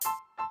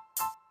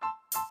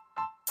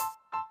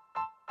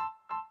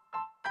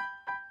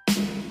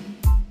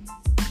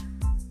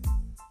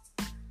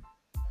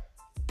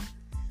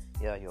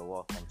Yeah, you're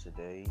welcome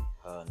today.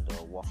 And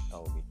what I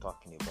will be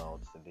talking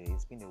about today,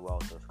 it's been a while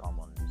to come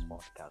on this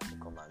podcast to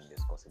come and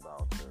discuss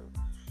about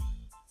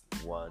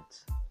what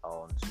I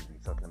want to be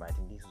talking about. I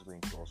think this is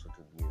going to also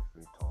to be a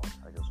free thought.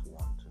 I just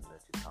want to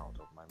let it out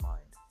of my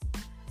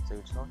mind. So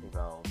it's talking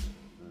about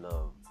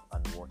love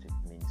and what it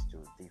means to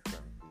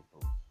different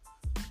people.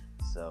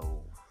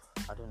 So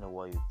I don't know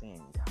what you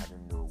think. I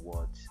don't know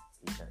what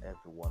each and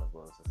every one of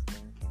us is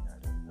thinking.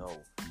 I don't know.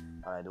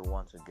 I don't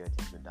want to get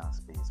into that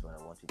space, but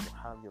I want you to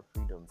have your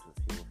freedom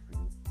to feel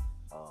free,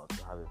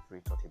 to have a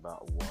free thought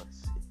about what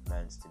it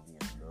means to be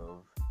in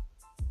love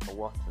or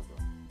whatever.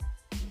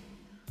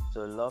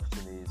 So love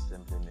to me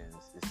simply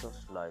means it's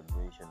just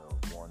liberation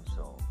of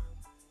oneself,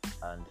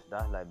 and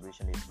that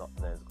liberation is not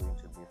that it's going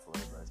to be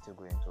forever. It's still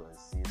going to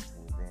exist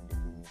within the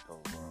limit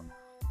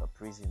of a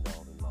prison that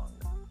will belong,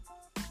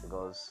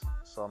 because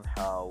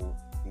somehow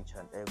each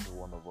and every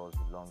one of us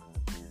belongs in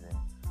the prison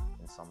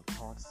in some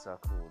thought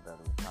circle that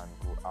we can't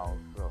go out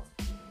from,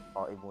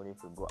 or even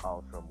if we go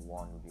out from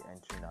one, we'll be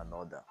entering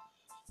another.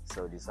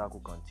 So the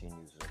circle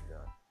continues like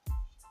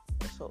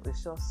that. So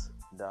it's just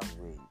that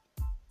way,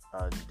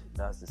 and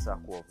that's the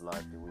circle of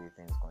life. The way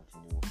things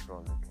continue,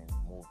 frolicking,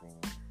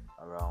 moving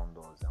around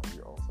us, and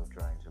we also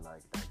trying to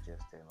like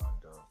digest them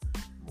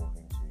and move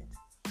into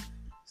it.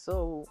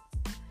 So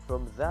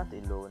from that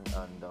alone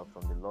and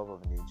from the love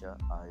of nature,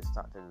 I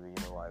started.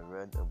 I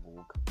read a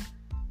book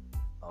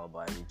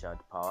by Richard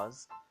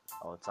Powers,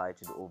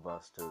 titled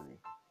Overstory.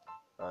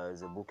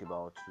 It's a book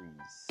about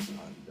trees,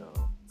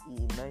 and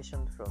he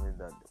mentioned from it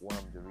that one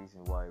of the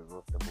reasons why he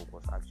wrote the book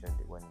was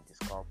actually when he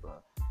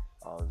discovered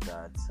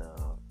that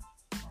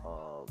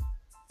uh,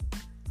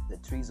 the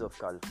trees of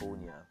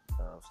California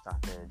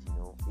started.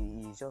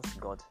 He just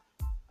got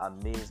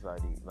amazed by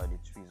the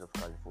trees of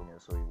California,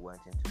 so he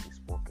went into the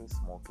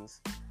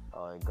smokies.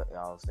 He got a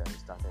house and he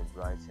started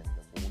writing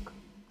the book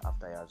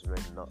after he has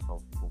read a lot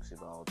of books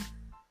about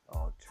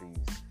trees,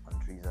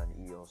 and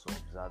he also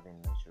observing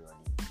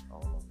naturally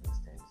all of these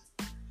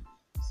things.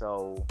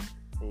 So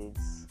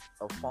it's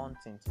a fun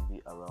thing to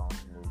be around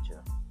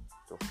nature,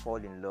 to fall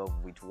in love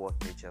with what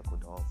nature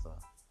could offer.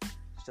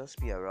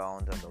 Just be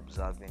around and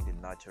observing the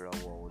natural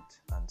world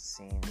and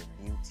seeing the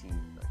beauty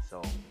that's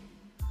all.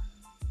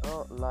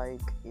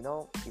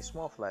 It's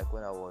more of like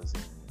when I was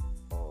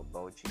in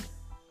Bauchi,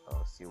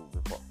 still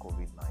before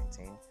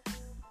COVID-19,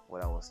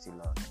 when I was still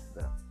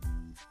there.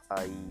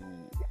 I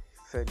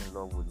fell in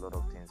love with a lot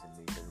of things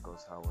in nature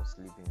because I was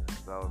living in an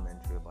environment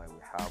whereby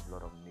we have a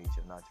lot of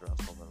nature, natural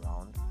stuff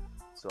around.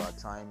 So at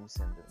times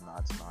in the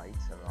night,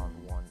 around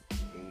 1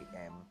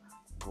 a.m.,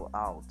 go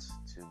out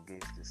to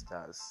gaze the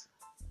stars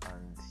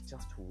and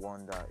just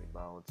wonder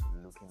about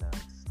looking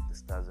at the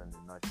stars and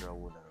the natural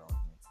world around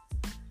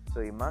me. So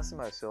immersing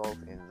myself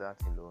in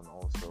that alone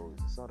also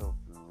is a sort of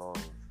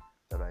love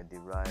that I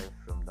derive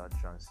from that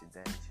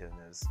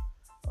transcendentalness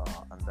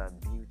and that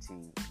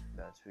beauty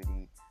that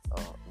really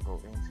go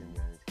into me,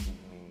 and it gives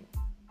me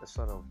a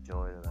sort of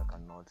joy that I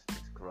cannot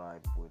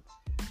describe with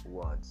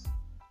words.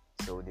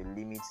 So the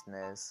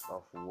limitness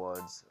of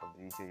words, of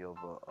beauty of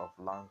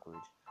language,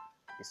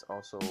 is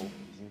also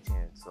beauty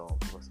in itself,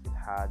 because it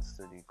adds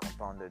to the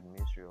compounded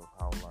mystery of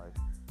how life,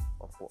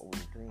 of what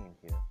we're doing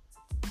here.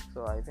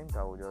 So I think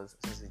I will just,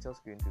 since it's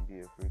just going to be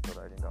a free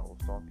thought, I think I will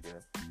stop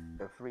here.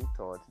 A free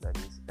thought, that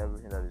is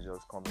everything that is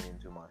just coming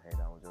into my head,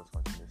 I will just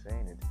continue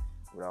saying it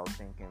without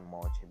thinking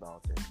much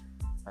about it.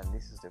 And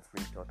this is the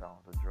free thought I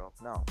want to drop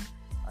now.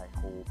 I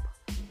hope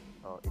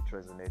it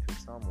resonates with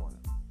someone.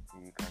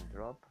 You can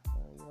drop,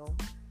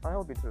 I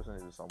hope it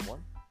resonates with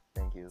someone.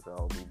 Thank you. So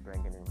I'll be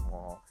bringing in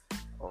more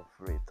of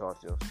free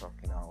thoughts, just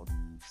talking out,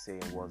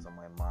 saying what's on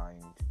my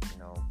mind,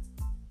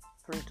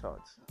 free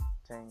thoughts.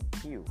 Thank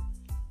you.